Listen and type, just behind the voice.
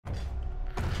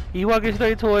He walking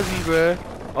straight towards me, bruh.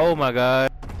 Oh my god.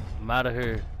 I'm out of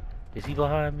here. Is he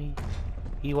behind me?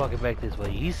 He walking back this way.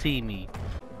 He see me.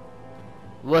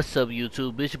 What's up,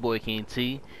 YouTube? It's your boy King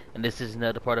T, and this is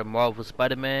another part of Marvel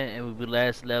Spider-Man. And when we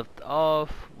last left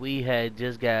off, we had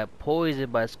just got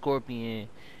poisoned by Scorpion,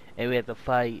 and we had to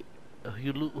fight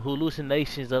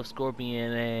hallucinations of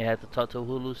Scorpion, and had to talk to a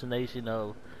hallucination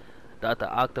of Dr.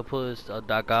 Octopus or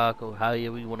Doc Ock, or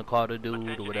however you want to call the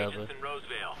dude or whatever. In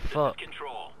Roseville. Fuck. This is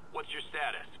Control. What's your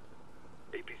status?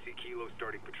 APC Kilo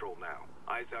starting patrol now.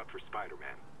 Eyes out for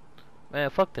Spider-Man. Man,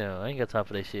 fuck them. I ain't got time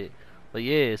for that shit. But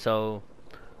yeah, so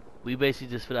we basically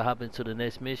just finna hop into the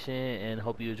next mission, and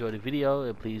hope you enjoy the video,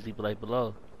 and please leave a like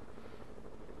below.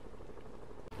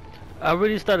 I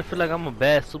really started to feel like I'm a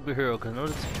bad superhero,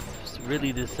 cause it's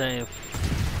really the same.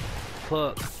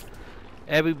 Fuck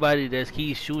everybody that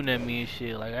keeps shooting at me and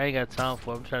shit. Like, I ain't got time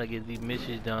for it. I'm trying to get these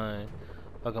missions done.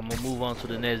 Like, I'm gonna move on to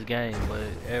the next game, but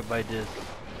everybody just,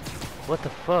 what the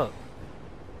fuck?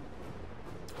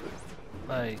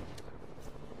 Like,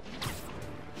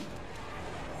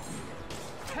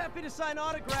 happy to sign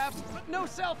autographs, but no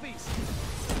selfies.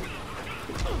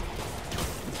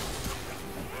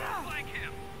 Like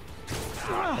him.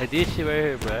 like this shit right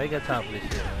here, bro. I ain't got time for this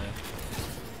shit, man.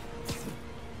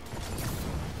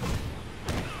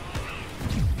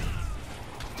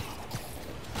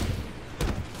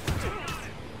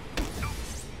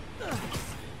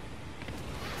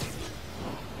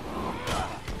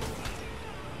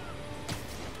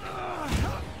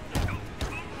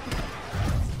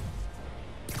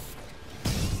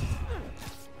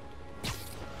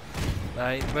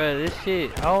 Like, bro, this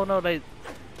shit, I don't know, like,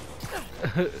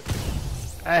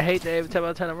 I hate that every time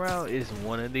I turn around, it's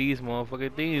one of these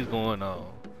motherfucking things going on.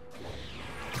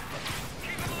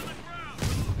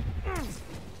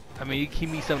 I mean, you keep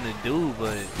me something to do,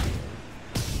 but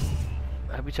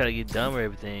I be trying to get done with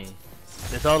everything.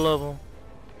 That's all of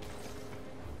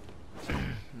them.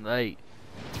 Like,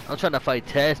 I'm trying to fight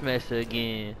Taskmaster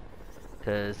again,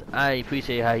 cause I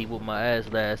appreciate how he whooped my ass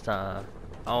last time.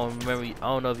 I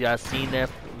don't know if y'all seen that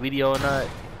video or not.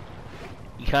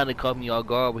 He kinda caught me off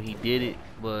guard when he did it,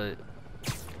 but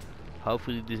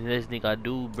hopefully this next thing I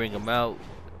do, bring him out.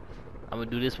 I'm gonna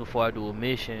do this before I do a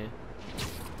mission.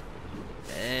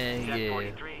 And yeah.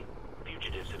 43.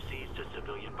 Fugitives have seized a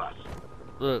civilian bus.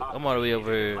 Look, I'm all the way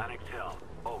over here. Atlantic Hill.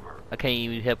 Over. I can't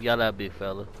even help y'all out, big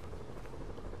fella.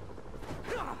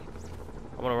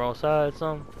 I'm on the wrong side,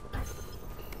 something.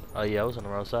 Oh yeah, I was on the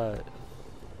wrong side.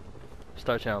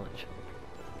 Start challenge.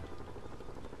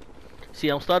 See,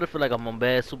 I'm starting to feel like I'm a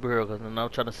bad superhero because I'm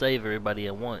trying to save everybody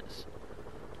at once.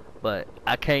 But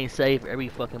I can't save every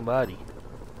fucking body.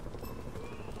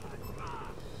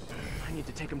 I need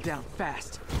to take him down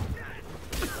fast.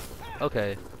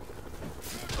 Okay.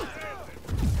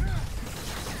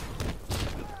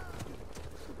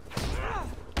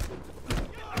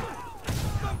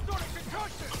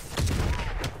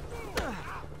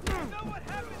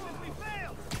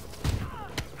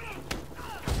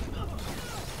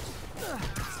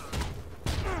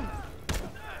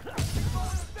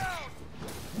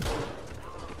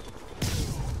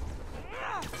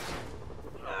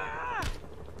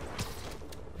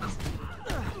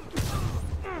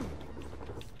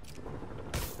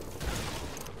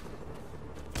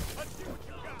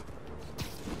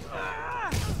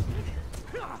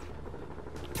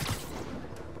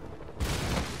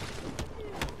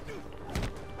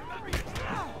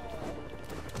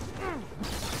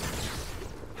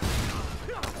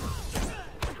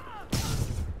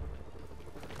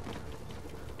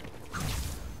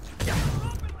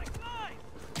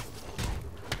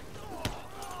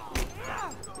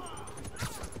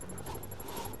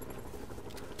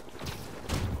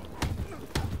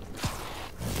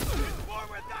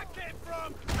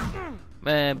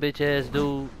 Man, bitch ass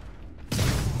dude.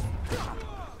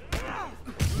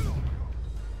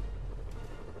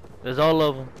 There's all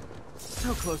of them.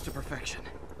 So close to perfection.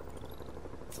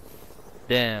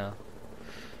 Damn.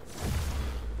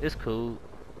 It's cool.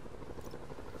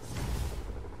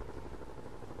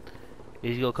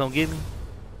 Is you gonna come get me?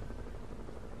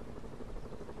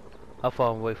 How far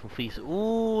am I away from Feast?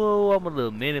 Ooh, I'm a little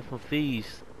minute from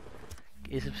Feast.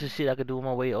 Is there some shit I could do on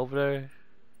my way over there?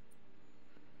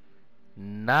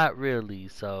 Not really,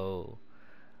 so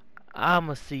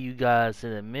I'ma see you guys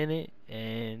in a minute,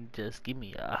 and just give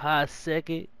me a hot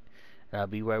second, and I'll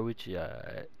be right with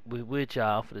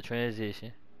y'all for the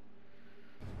transition.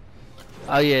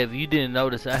 Oh yeah, if you didn't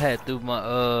notice, I had threw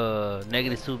my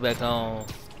negative suit back on,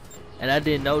 and I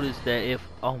didn't notice that if,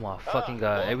 oh my fucking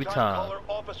god, every time. Caller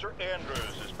Officer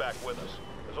Andrews is back with us.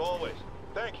 As always,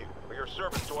 thank you for your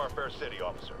service to our fair city,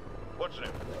 officer. What's new?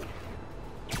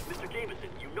 Mr. Jameson,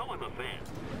 you know I'm a fan,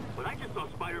 but I just saw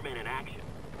Spider-Man in action.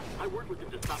 I worked with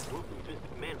him to stop Wilson's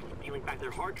twisted men from stealing back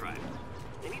their hard drives.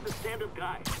 And he's a stand-up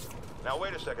guy. Now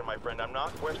wait a second, my friend. I'm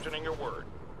not questioning your word.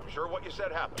 I'm sure what you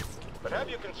said happened. But have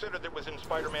you considered that it was in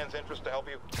Spider-Man's interest to help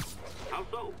you? How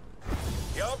so?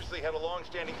 He obviously had a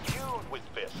long-standing feud with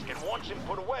Fisk and wants him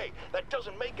put away. That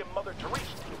doesn't make him Mother Teresa.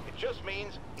 It just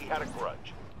means he had a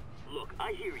grudge. Look,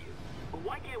 I hear you, but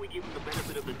why can't we give him the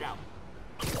benefit of the doubt?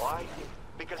 Why?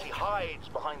 Because he hides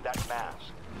behind that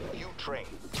mask. You train.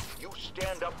 You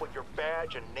stand up with your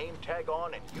badge and name tag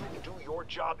on, and you do your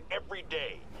job every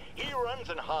day. He runs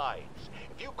and hides.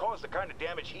 If you cause the kind of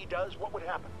damage he does, what would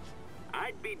happen?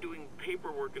 I'd be doing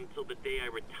paperwork until the day I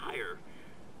retire,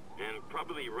 and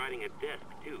probably riding a desk,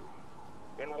 too.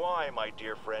 And why, my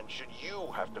dear friend, should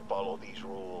you have to follow these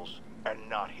rules, and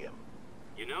not him?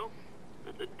 You know,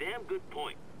 that's a damn good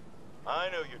point. I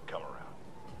knew you'd come around.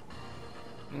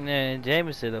 Man,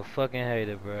 Jameson a fucking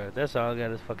hater, bro. That's all I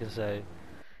gotta fucking say.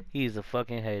 He's a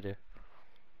fucking hater.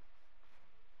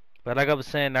 But like I was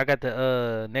saying, I got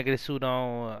the negative suit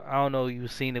on. I don't know if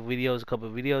you've seen the videos a couple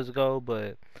of videos ago,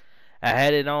 but I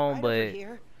had it on, Right but over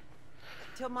here.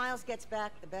 Till Miles gets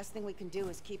back, the best thing we can do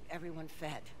is keep everyone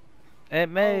fed.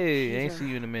 Aunt May, Oh, ain't Peter, see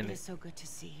you in a it minute. is so good to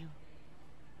see you.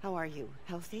 How are you?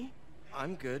 Healthy?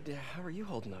 I'm good. How are you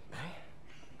holding up, May?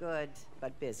 Good,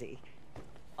 but busy.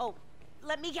 Oh,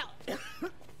 let me go.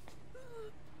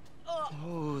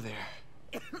 Oh,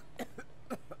 there.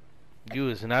 You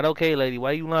is not okay, lady.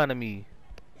 Why you lying to me?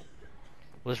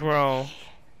 What's wrong?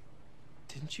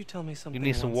 Didn't you tell me something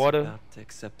need some once water? about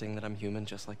accepting that I'm human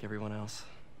just like everyone else?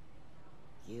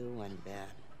 You and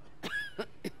Ben.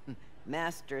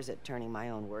 Masters at turning my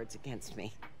own words against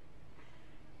me.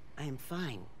 I am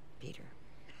fine, Peter.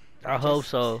 I hope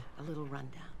Just so. A little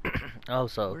rundown. I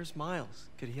hope so. Where's Miles?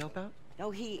 Could he help out? Oh,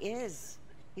 he is.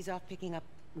 He's off picking up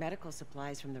medical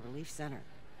supplies from the relief center.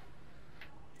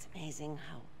 It's amazing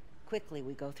how quickly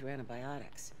we go through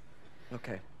antibiotics.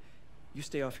 Okay. You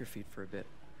stay off your feet for a bit.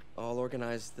 I'll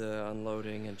organize the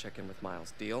unloading and check in with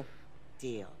Miles. Deal?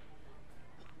 Deal.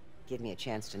 Give me a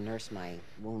chance to nurse my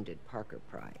wounded Parker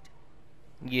pride.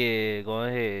 Yeah, go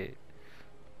ahead.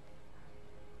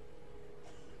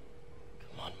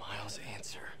 Come on, Miles,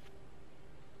 answer.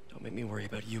 Don't make me worry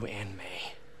about you and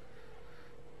May.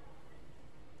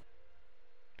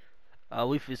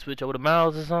 We fit switch over to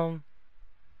Miles or something?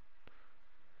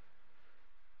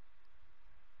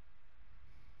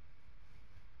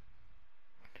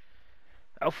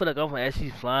 I feel like I'm actually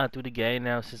flying through the game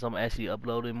now since I'm actually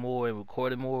uploading more and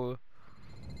recording more.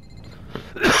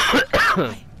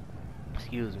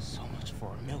 Excuse me. So much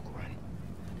for a milk run.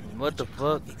 What the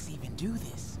fuck? Convicts even do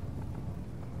this?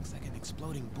 Looks like an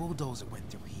exploding bulldozer went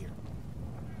through here.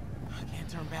 I can't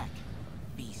turn back.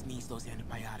 Beast needs those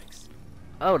antibiotics.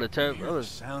 Oh, the turn. Hear the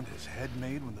sound his head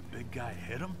made when the big guy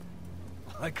hit him?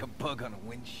 Like a bug on a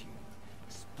windshield.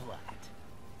 Splat.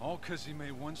 All 'cause he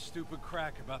made one stupid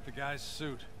crack about the guy's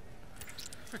suit.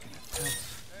 Freaking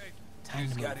intense. Hey, Time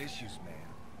he's to got move. issues, man.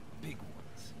 Big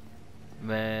ones.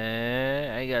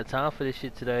 Man, I ain't got time for this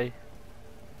shit today.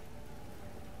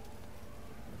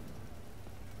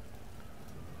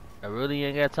 I really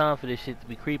ain't got time for this shit to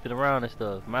be creeping around and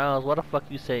stuff. Miles, what the fuck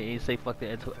you ain't say fuck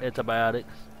the antibiotics?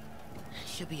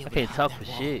 Should be I able to can't hop talk that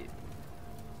for wall. shit.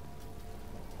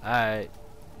 Alright.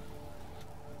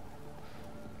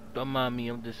 Don't mind me,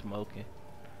 I'm just smoking.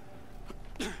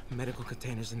 Medical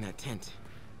containers in that tent.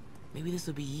 Maybe this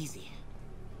will be easy.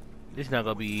 This not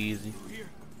gonna be easy.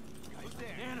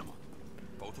 Animal.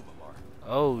 Both of them are.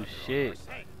 Oh shit.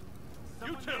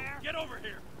 You two, get over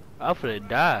here. I'm finna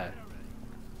die.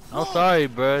 I'm sorry,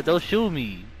 bruh. Don't shoot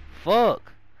me.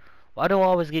 Fuck. Why do I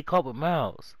always get caught with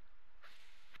Miles?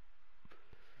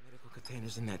 Medical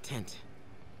containers in that tent.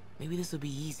 Maybe this will be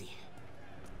easy.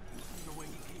 The way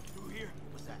he came through here.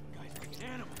 What's that? Guy's like an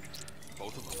animal.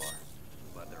 Both of them are.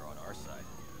 But they're on our side.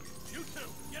 You two,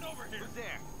 get over here. Who's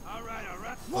there? All right, all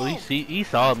right. Oh, he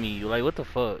saw me. Like, what the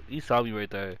fuck? He saw me right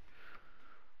there.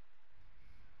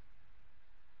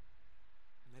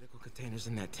 Medical containers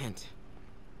in that tent.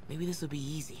 Maybe this will be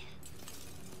easy.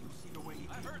 You see the way he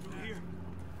came through here?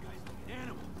 Guy's like an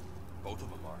animal. Both of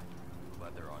them are.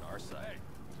 But they're on our side. Hey,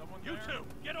 someone you two,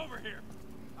 get over here.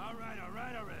 All right,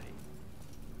 already.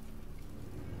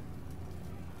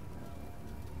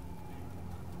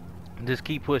 Just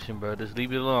keep pushing, bro. Just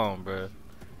leave it alone, bro.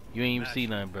 You ain't even see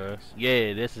nothing, bro.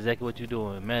 Yeah, that's exactly what you're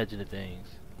doing. Imagine the things.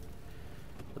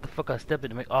 What the fuck I stepped in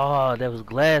to make? Oh, that was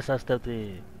glass I stepped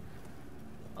in.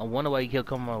 I wonder why he kept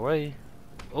coming my way.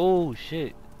 Oh,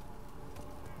 shit.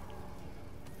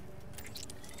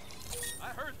 I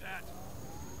heard that.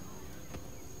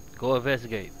 Go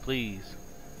investigate, please.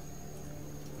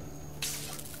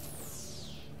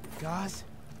 Gauze?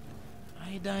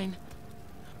 Iodine?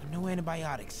 No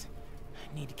antibiotics.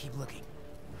 I need to keep looking.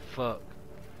 Fuck.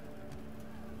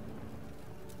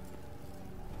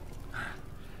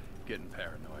 Getting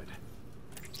paranoid.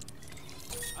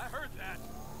 I heard that.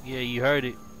 Yeah, you heard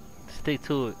it. Stick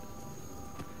to it.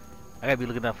 I gotta be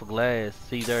looking out for glass.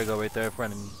 See, there it go, right there in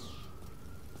front of me.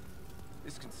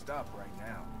 This can stop right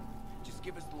now. Just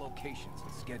give us the locations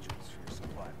and schedules for your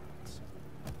supply runs.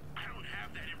 I don't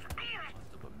have that information.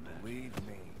 Believe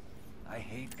me, I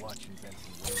hate watching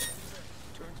Benson win.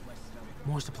 Turns my stomach.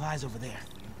 More supplies over there.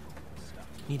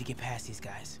 Need to get past these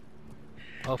guys.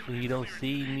 Hopefully he don't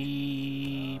see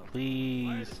me,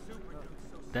 please.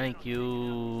 Thank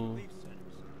you.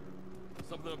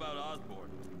 Something about Osborn.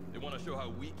 They want to show how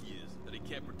weak he is, that he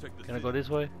can't protect the Can I city. go this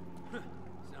way?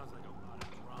 Sounds like a lot of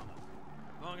drama.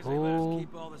 As long as they let us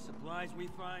keep all the supplies we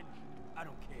find, I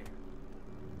don't care.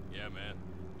 Yeah, man.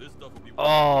 This stuff will be.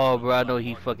 Oh, bro, I know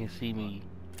he fucking see me.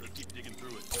 Let's keep digging through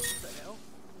it. What the hell?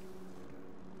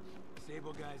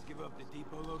 Sable guys give up the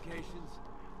depot locations?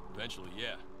 Eventually,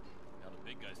 yeah. Now the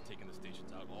big guy's taking the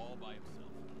stations out all by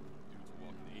himself. Dude's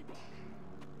walking the 8-ball.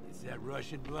 It's that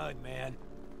Russian blood, man.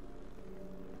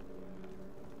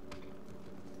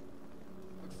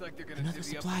 Looks like they're gonna Another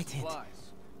divvy up supply the tent.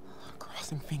 supplies.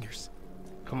 Crossing fingers.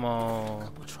 Come on.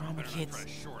 Couple trauma kits.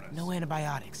 No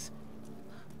antibiotics.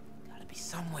 Gotta be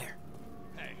somewhere.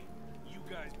 Hey, you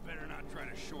guys better not try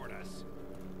to short us.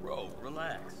 Bro,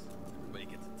 relax. Everybody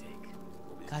gets a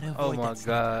take. Gotta avoid Oh my that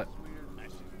sniper. god.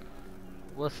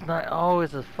 What snipe? Oh,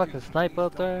 it's a fucking sniper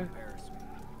up there? Embarrass me.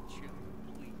 Chill,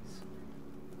 please.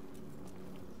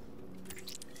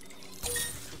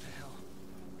 What the hell?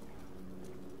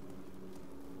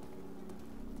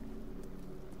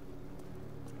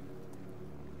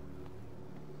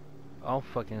 I'm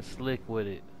fucking slick with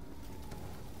it.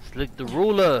 Slick the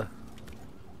ruler.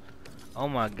 Oh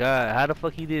my god, how the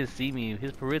fuck he didn't see me?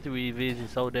 His peripheral vision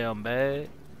so damn bad.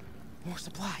 More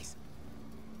supplies.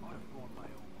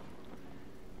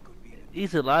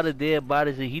 He's a lot of dead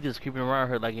bodies and he just creeping around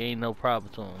her like it ain't no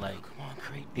problem to him. Like, Come on,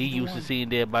 crate. he used to seeing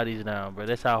dead bodies now, bro.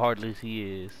 That's how heartless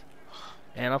he is.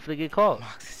 And I'm finna get caught.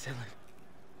 Amoxicillin.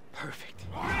 Perfect.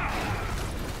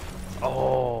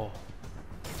 Oh,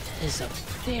 Is a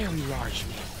very large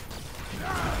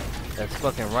man. that's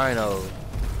fucking Rhino.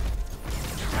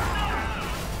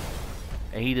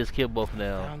 And he just killed both of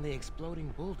them. Found the exploding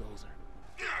bulldozer.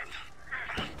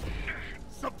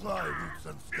 Supply routes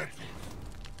and schedules.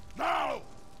 Now!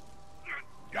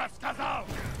 Gas out!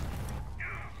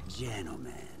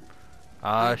 Gentlemen,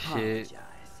 Ah I shit. apologize.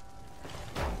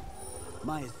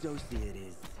 My associate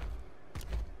is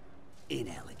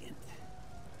inelegant.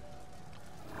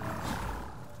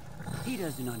 He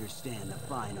doesn't understand the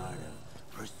fine art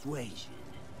of persuasion.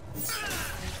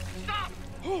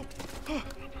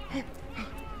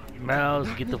 Miles,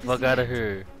 get the fuck out of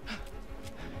here.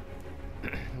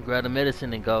 Grab the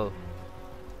medicine and go.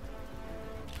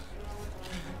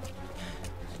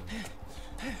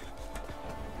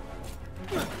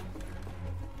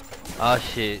 Oh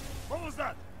shit. What was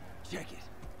that? Check it.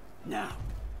 Now.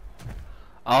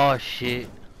 Oh shit.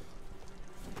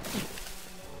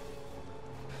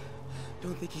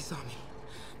 Don't think he saw me.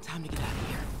 Time to get out of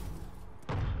here.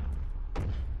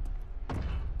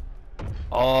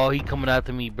 Oh, he coming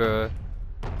after me, bruh.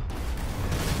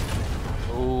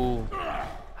 Ooh.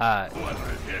 Hot.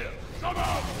 Whoever is here, come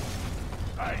out!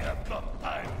 I have no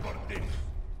time for this.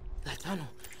 That tunnel.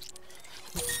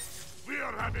 We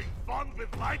are having fun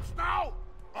with lights now?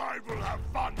 I will have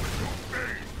fun with your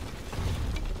face!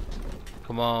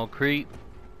 Come on, creep.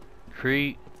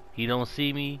 Creep. He don't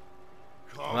see me.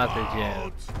 Come I'm out there, Jam.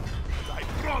 out! I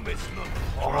promise not to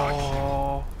crush.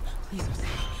 Oh. Please don't see me.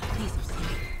 Please don't see me.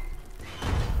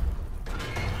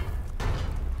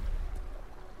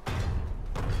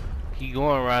 Keep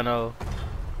going, Rhino.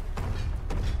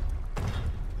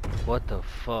 What the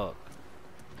fuck?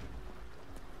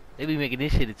 They be making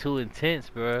this shit too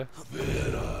intense, bruh.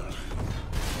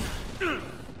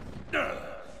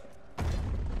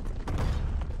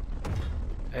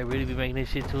 They really be making this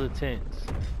shit too intense.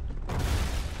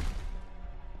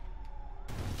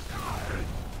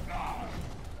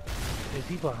 Is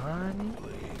he behind me?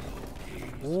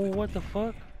 Oh, what the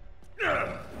fuck? Only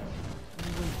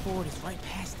way forward is right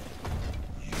past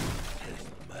it. You test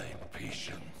my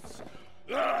patience.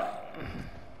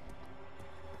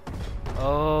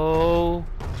 Oh.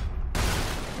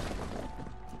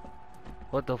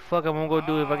 What the fuck am I gonna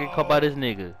do if I get caught by this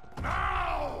nigga?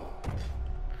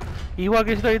 He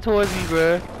walking straight towards me,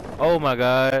 bruh. Oh my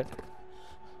god.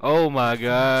 Oh my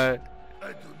god. I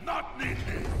do not need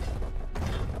this.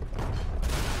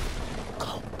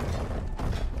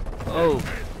 Oh,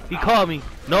 he caught me.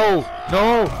 No,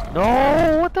 no,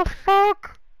 no. What the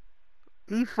fuck?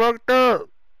 He fucked up.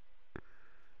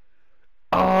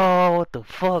 Oh, what the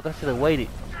fuck? I should have waited.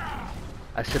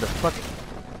 I should have fucking.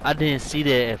 I didn't see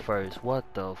that at first.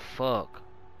 What the fuck?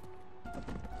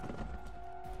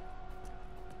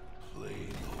 Play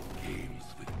no games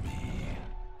with me.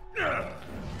 The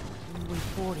only way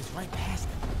forward is right past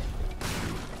him.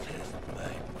 You test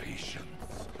my patience.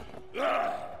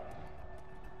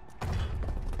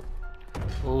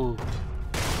 Oh.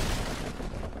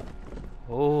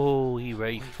 Oh, he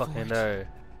right fucking there.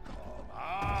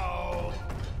 Out!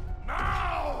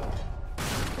 Now!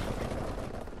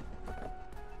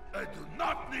 I do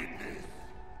not need this.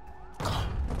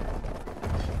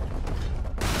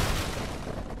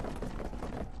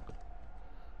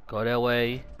 Go that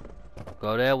way.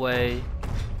 Go that way.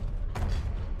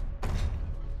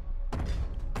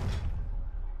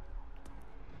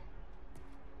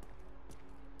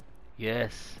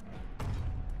 Yes.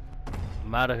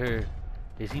 I'm out of here.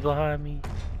 Is he behind me?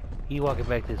 He walking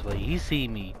back this way. He see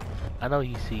me. I know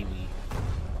he see me.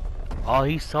 Oh,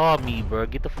 he saw me, bro.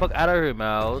 Get the fuck out of here,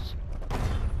 Miles.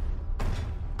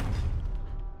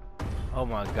 Oh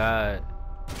my god.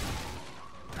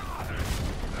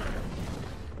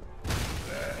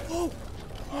 Oh!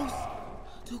 Close!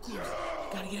 Too close.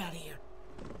 Gotta get out of here.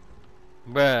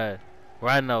 Bruh.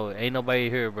 Right now, ain't nobody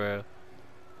here, bruh.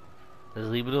 Let's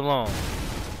leave it alone.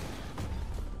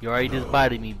 You already just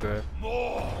bited me, bruh.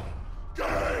 More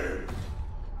games.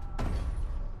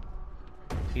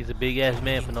 He's a big ass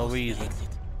man for no reason.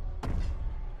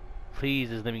 Please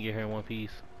just let me get here in one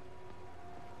piece.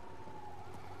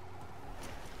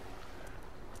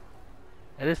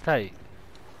 It is tight.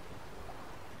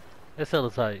 It's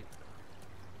hella tight.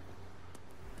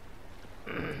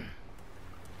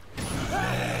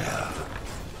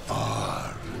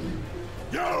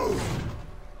 You!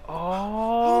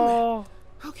 Oh!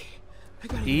 Okay, I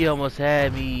gotta He almost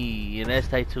had me, and that's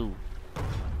tight too.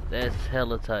 That's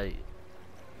hella tight.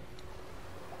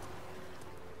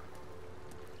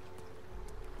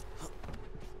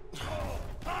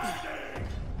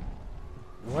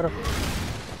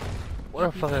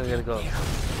 What the fuck I gotta go?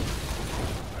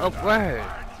 Upward!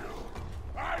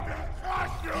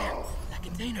 That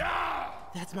container.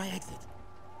 That's my exit.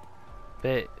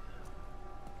 Bet.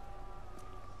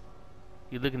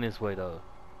 You looking this way though.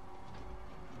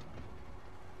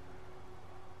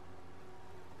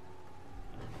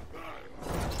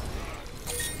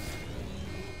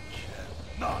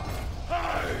 Not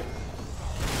hide.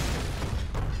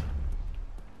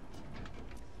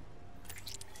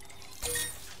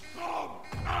 Come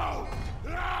out.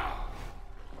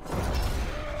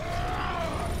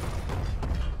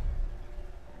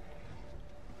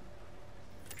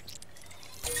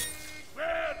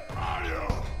 Where are you?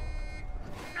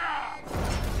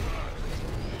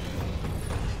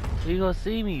 You gonna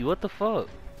see me? What the fuck?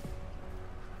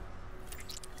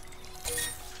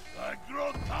 I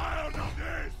grow tired of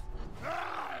this.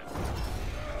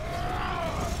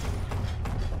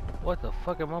 What the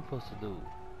fuck am I supposed to do?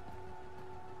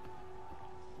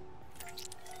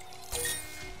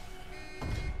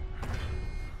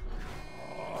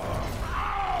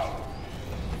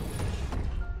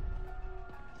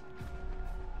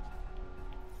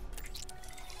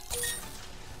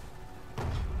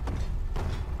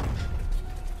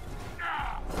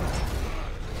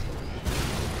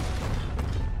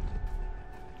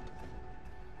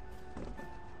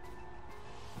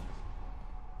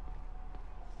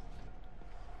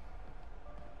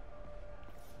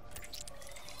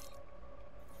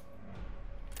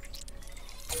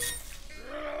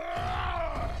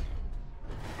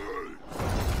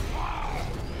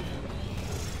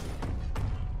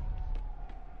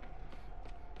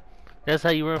 That's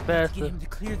how you run Get faster. him to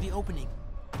clear the opening.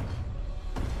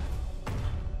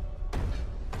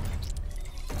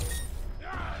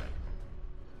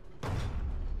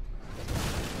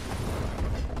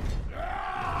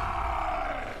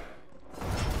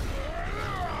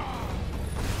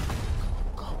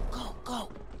 Go, go, go.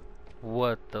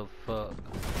 What the fuck?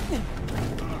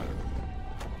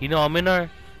 You know I'm in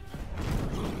there?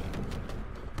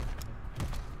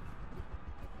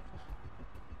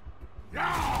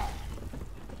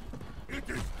 It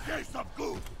is case of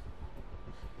goose.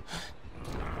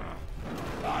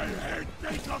 I hate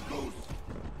case of goose.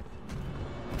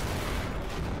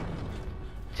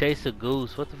 Chase a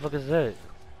goose. What the fuck is that?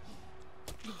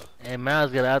 And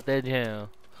Miles got out that jam.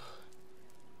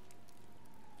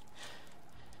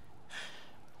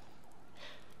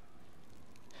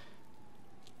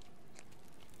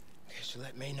 should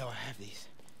let May know I have these.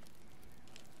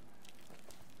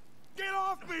 Get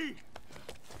off me!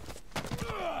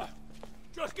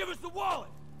 Just give us the wallet!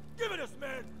 Give it us,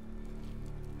 man!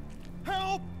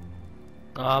 Help!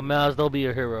 Aw, Miles, don't be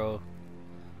a hero.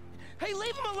 Hey,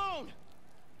 leave him alone!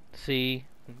 See?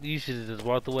 You should have just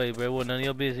walked away, bro. It wasn't none of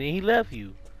your business. He left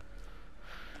you.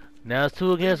 Now it's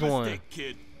 2 against 1. Mistake,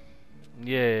 kid.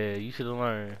 Yeah, you should have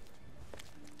learned.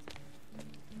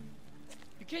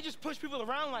 You can't just push people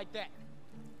around like that.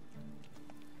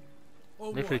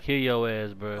 Oh, They what? could kill your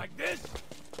ass, bro. Like this?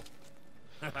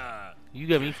 You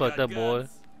got me fucked up, boy.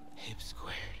 Hip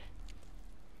squared.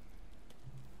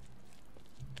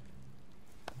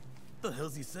 What the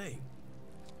hell's he saying?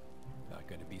 Not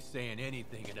gonna be saying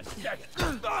anything in a second.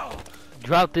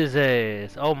 Dropped his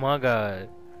ass. Oh my god.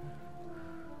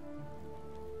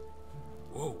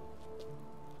 Whoa.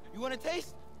 You want a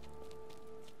taste?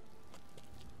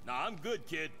 Nah, I'm good,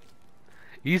 kid.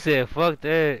 You said fuck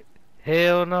that.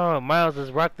 Hell no. Miles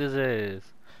just rocked his ass.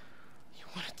 You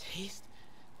want a taste?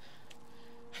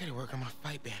 I gotta work on my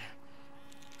fight banner.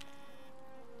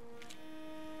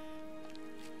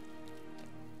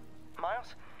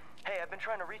 Miles? Hey, I've been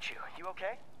trying to reach you. You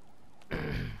okay?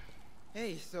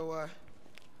 Hey, so,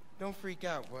 don't freak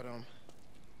out, but, I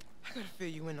gotta fill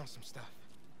you in on some stuff.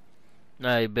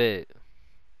 I bet.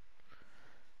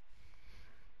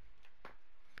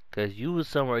 Cause you was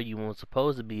somewhere you weren't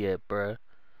supposed to be at, bruh.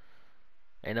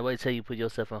 Ain't nobody tell you put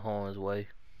yourself in harm's way.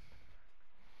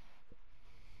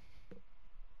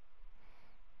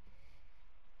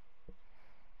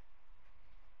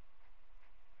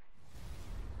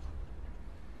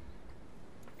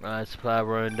 Alright, supply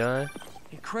run done.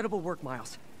 Incredible work,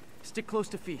 Miles. Stick close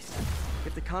to Feast.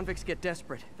 If the convicts get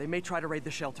desperate, they may try to raid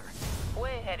the shelter.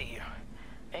 Way ahead of you.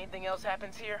 Anything else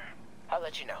happens here, I'll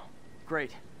let you know.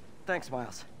 Great. Thanks,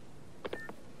 Miles.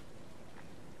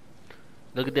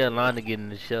 Look at that line to get in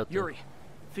the shelter. Yuri,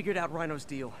 figured out Rhino's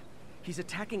deal. He's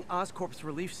attacking Oscorp's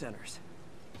relief centers.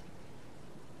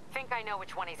 Think I know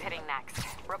which one he's hitting next.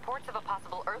 Reports of a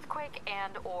possible earthquake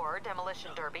and/or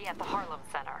demolition derby at the Harlem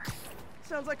Center.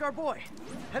 Sounds like our boy.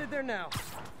 Headed there now.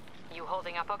 You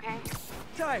holding up okay?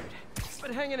 Tired,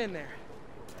 but hanging in there.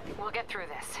 We'll get through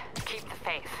this. Keep the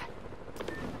faith.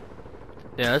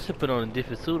 Yeah, I should put on a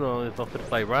different suit on if I'm finna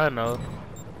fight Rhino.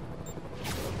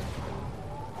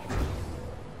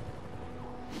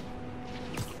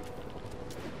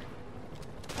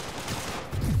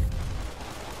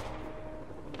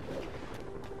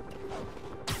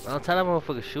 I'm tired of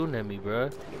motherfuckers shooting at me, bro.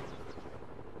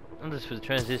 I'm just for the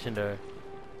transition there.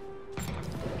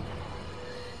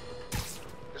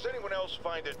 Does anyone else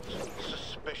find it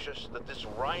suspicious that this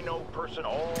Rhino person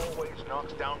always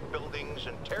knocks down buildings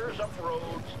and tears up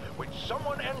roads, which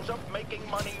someone ends up making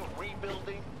money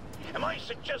rebuilding? Am I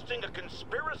suggesting a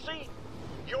conspiracy?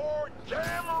 You're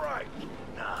damn right!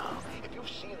 Now, if you've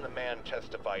seen the man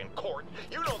testify in court,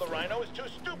 you know the Rhino is too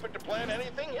stupid to plan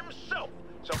anything himself.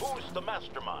 So who's the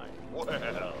mastermind? Well,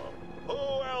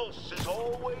 who else is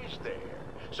always there?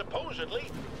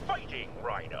 Supposedly fighting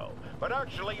Rhino, but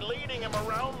actually leading him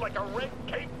around like a red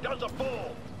cape does a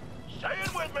bull. Say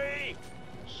it with me!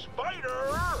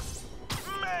 Spider-Man!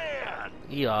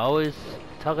 You always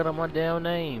talking on my damn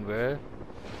name, bro.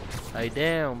 Like,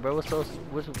 damn, bro, what's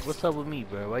up with me,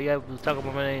 bro? Why you have to talk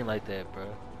about my name like that, bro?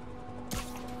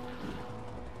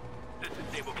 This is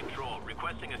Stable Control,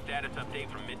 requesting a status update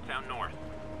from Midtown North.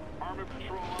 Armored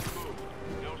patrol on the move.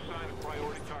 No sign of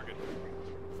priority target.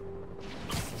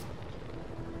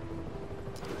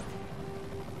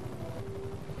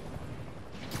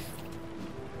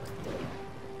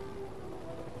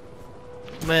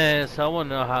 Man, so I wanna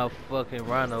know how fucking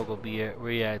Rhino gonna be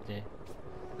reacting.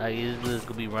 Like, is this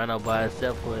gonna be Rhino by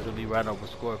itself or is it gonna be Rhino with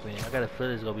Scorpion? I got a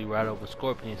feeling it's gonna be Rhino with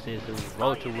Scorpion since it was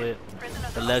Vulture with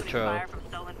Electro.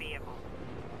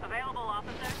 Available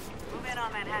officer, move in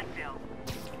on Manhattanville.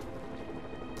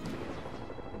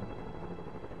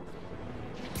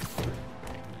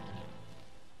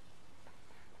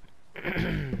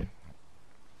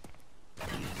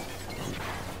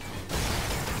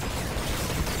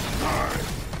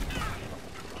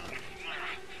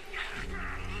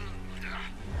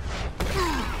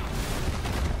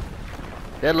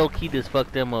 That low key just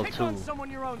fucked them up Pick too. on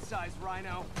someone your own size,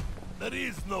 Rhino. There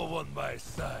is no one my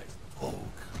size, Hulk.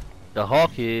 The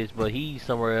Hawk is, but he's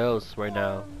somewhere else right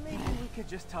now. Maybe we could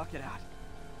just talk it out.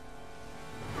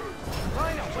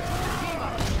 Rhino, what's with the team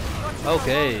up?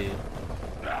 Okay.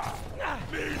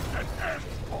 Beans and eggs,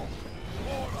 Hulk.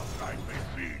 All of life is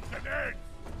beans and eggs.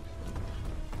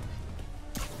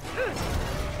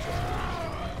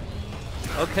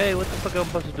 Okay, what the fuck am I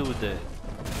supposed to do with that?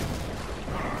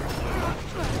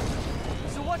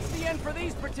 again for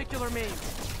these particular means.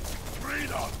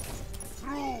 Freedom!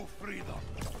 True freedom!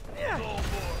 No more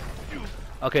you.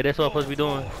 Okay, that's what I'm supposed to be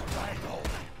doing.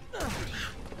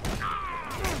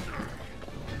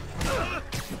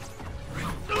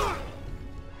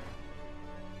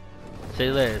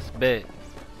 Say less, bet.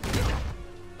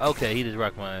 Okay, he just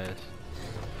rocked my ass.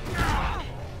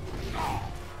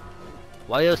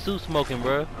 Why your suit smoking,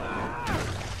 bro?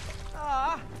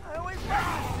 I always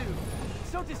liked this suit.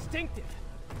 So distinctive.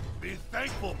 Be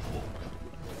thankful, Pook.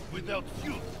 Without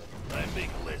you, I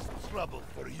make less trouble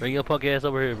for you. Bring your punk ass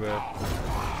over here, bro.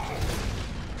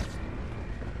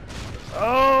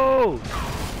 Oh!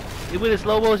 He went in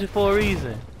slow motion for a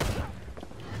reason.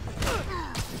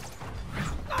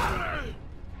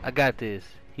 I got this.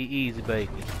 He easy, baby.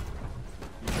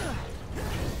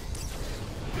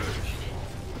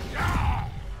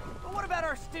 But what about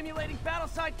our stimulating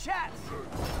battleside chats?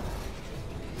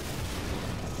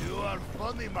 You are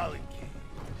funny, Malinki.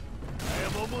 I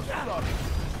am almost sorry to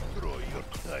destroy your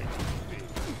tiny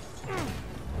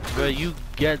face. Bro, you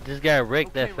just got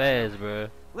wrecked that fast, bro.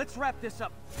 Let's wrap this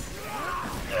up.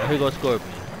 Oh, here goes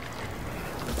Scorpion.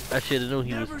 I should have knew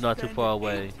he was not too far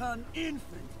away. Ton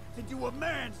infant to do a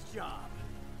man's job.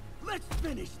 Let's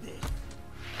finish this.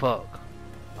 Fuck.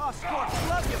 Oh, Scorp,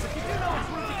 love you, but you do know it's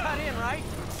room to cut in, right?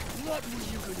 What were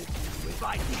you gonna do if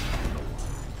I didn't?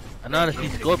 And honestly,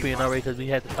 Scorpion already because we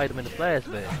had to fight him in the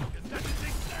flashback.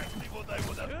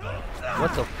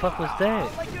 What the fuck was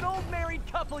that? Like an old married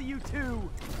couple, you two.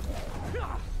 Get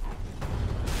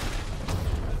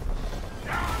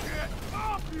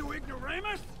off, you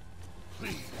ignoramus!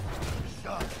 Please,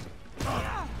 shut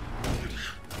up.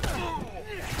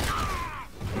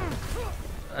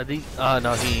 I think. Oh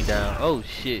no, he ain't down. Oh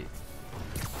shit.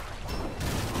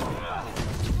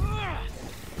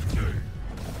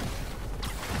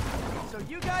 So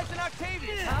you guys in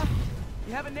Octavius, huh?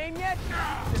 You have a name yet?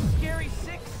 The Scary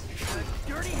Six? The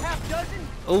Dirty Half Dozen?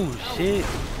 Oh shit.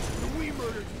 We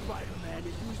murdered Spider-Man and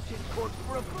used his corpse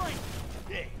for a fight.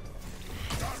 Hey,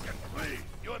 Target, please,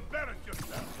 you embarrass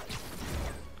yourself.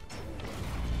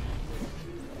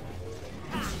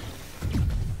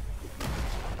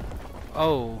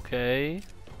 Okay.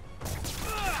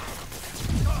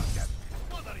 Target,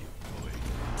 what are you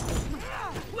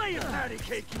doing? Lay a patty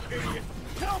cake, you idiot!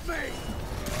 Help me!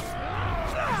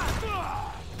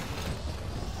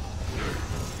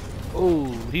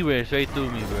 Oh, he ran straight through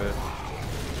me, bro.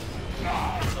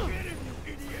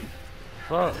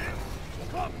 Fuck.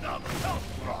 Come down the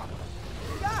health rock.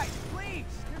 Guys, please!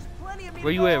 There's plenty of me.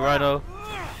 Where you at, Rhino?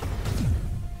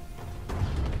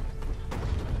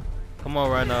 Come on,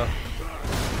 Rhino.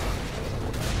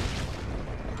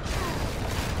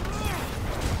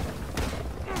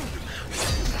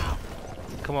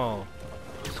 Come on.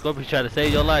 Scorpion trying to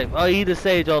save your life. Oh, he just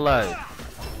saved your life.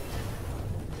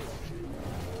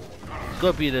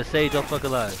 Scorpion just saved your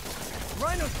fucking life.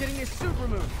 Rhino's getting his suit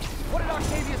removed. What did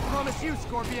Octavius promise you,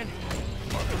 Scorpion?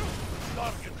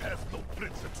 Target has no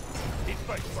principles. He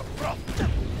fights for profit.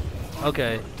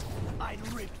 Okay.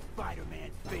 I'd rip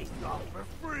Spider-Man's face off for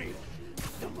free.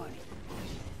 The money.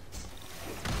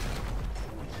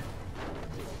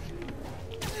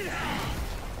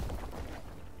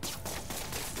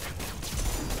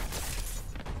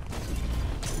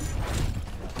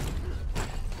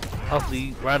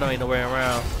 Hopefully, Rhino ain't nowhere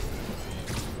around.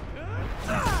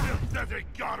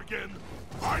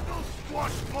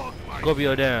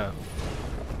 Scorpio down.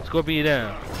 Scorpio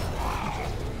down.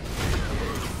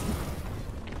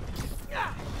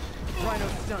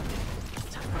 Rhino's done.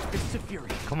 Time for Fist of Fury.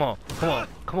 Come on, come on,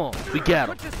 come on. We got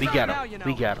him. We got him.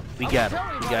 We got him. We got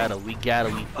him. We got him. We got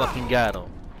him. We fucking got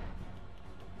him.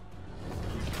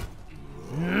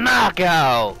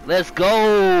 Knockout! Let's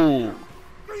go!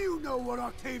 Do you know what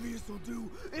Octavius will do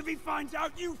if he finds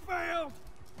out you failed?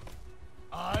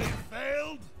 I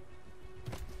failed?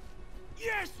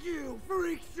 Yes, you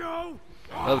freak show!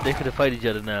 Oh, they could fight each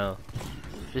other now.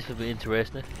 This would be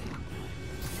interesting.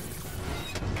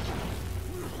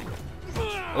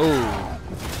 Oh.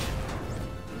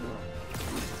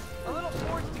 A little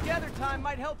forged together time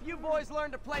might help you boys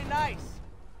learn to play nice.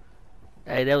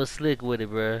 Hey, that was slick with it,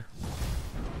 bruh.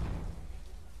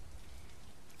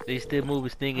 They still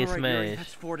moving, Sting and All right, Yuri, Smash.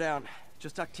 that's 4 down.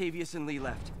 Just Octavius and Lee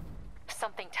left.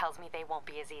 Something tells me they won't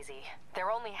be as easy.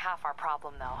 They're only half our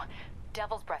problem, though.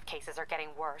 Devil's Breath cases are getting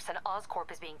worse, and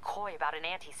Oscorp is being coy about an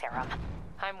anti-serum.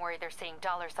 I'm worried they're seeing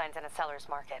dollar signs in a seller's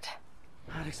market.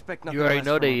 I'd expect nothing You already less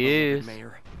know from they a local is.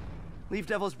 Mayor. Leave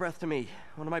Devil's Breath to me.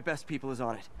 One of my best people is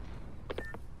on it.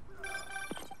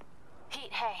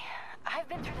 Pete, hey. I've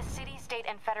been through the city's state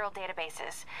and federal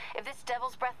databases. If this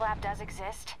Devil's Breath lab does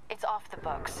exist, it's off the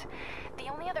books.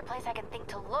 The only other place I can think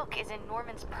to look is in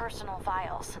Norman's personal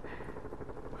files.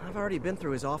 I've already been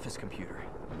through his office computer.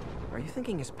 Are you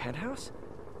thinking his penthouse?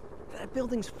 That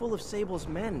building's full of Sable's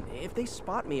men. If they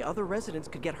spot me, other residents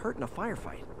could get hurt in a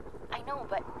firefight. I know,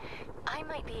 but I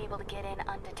might be able to get in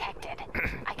undetected.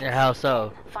 I can Yeah, how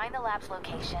so? find the lab's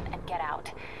location and get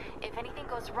out. If anything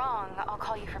goes wrong, I'll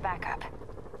call you for backup.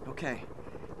 Okay.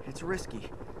 It's risky,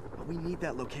 but we need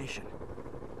that location.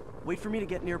 Wait for me to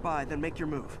get nearby, then make your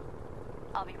move.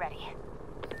 I'll be ready.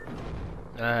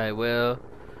 Alright, well,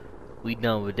 we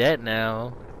done with that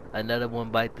now. Another one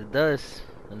bite the dust.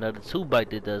 Another two bite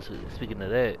the dust. Speaking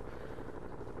of that,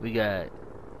 we got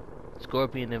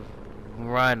Scorpion and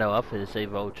Rhino. I'm finna say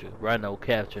Vulture. Rhino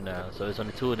captured now, so it's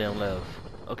only two of them left.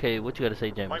 Okay, what you gotta say,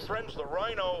 James? My friends, the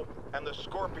Rhino and the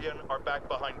Scorpion are back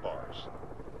behind bars.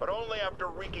 But only after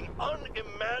wreaking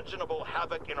unimaginable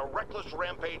havoc in a reckless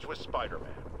rampage with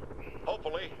Spider-Man.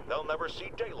 Hopefully, they'll never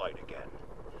see daylight again.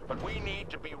 But we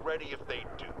need to be ready if they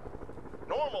do.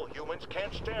 Normal humans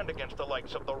can't stand against the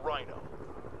likes of the Rhino.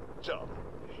 So,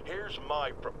 here's my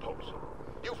proposal.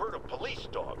 You've heard of police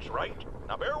dogs, right?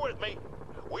 Now bear with me.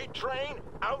 We train,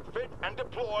 outfit, and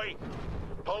deploy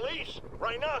police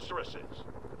rhinoceroses.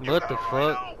 What the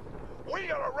fuck? We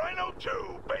got a Rhino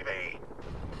too, baby!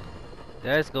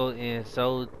 That's going to end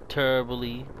so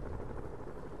terribly.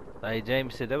 Like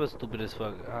James said, that was stupid as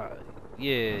fuck.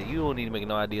 Yeah, you don't need to make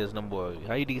no ideas no more.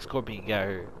 How you think Scorpion got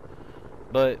her?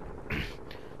 But this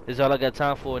is all I got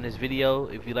time for in this video.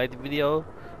 If you like the video,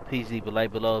 please leave a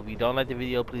like below. If you don't like the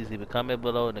video, please leave a comment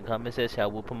below in the comment section. I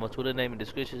will put my Twitter name in the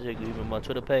description so you can leave my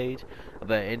Twitter page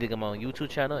about anything on my YouTube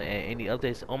channel, and any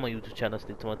updates on my YouTube channel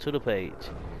stick to my Twitter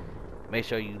page. Make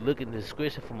sure you look in the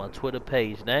description for my Twitter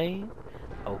page name.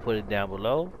 I will put it down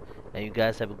below. And you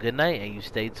guys have a good night and you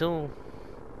stay tuned.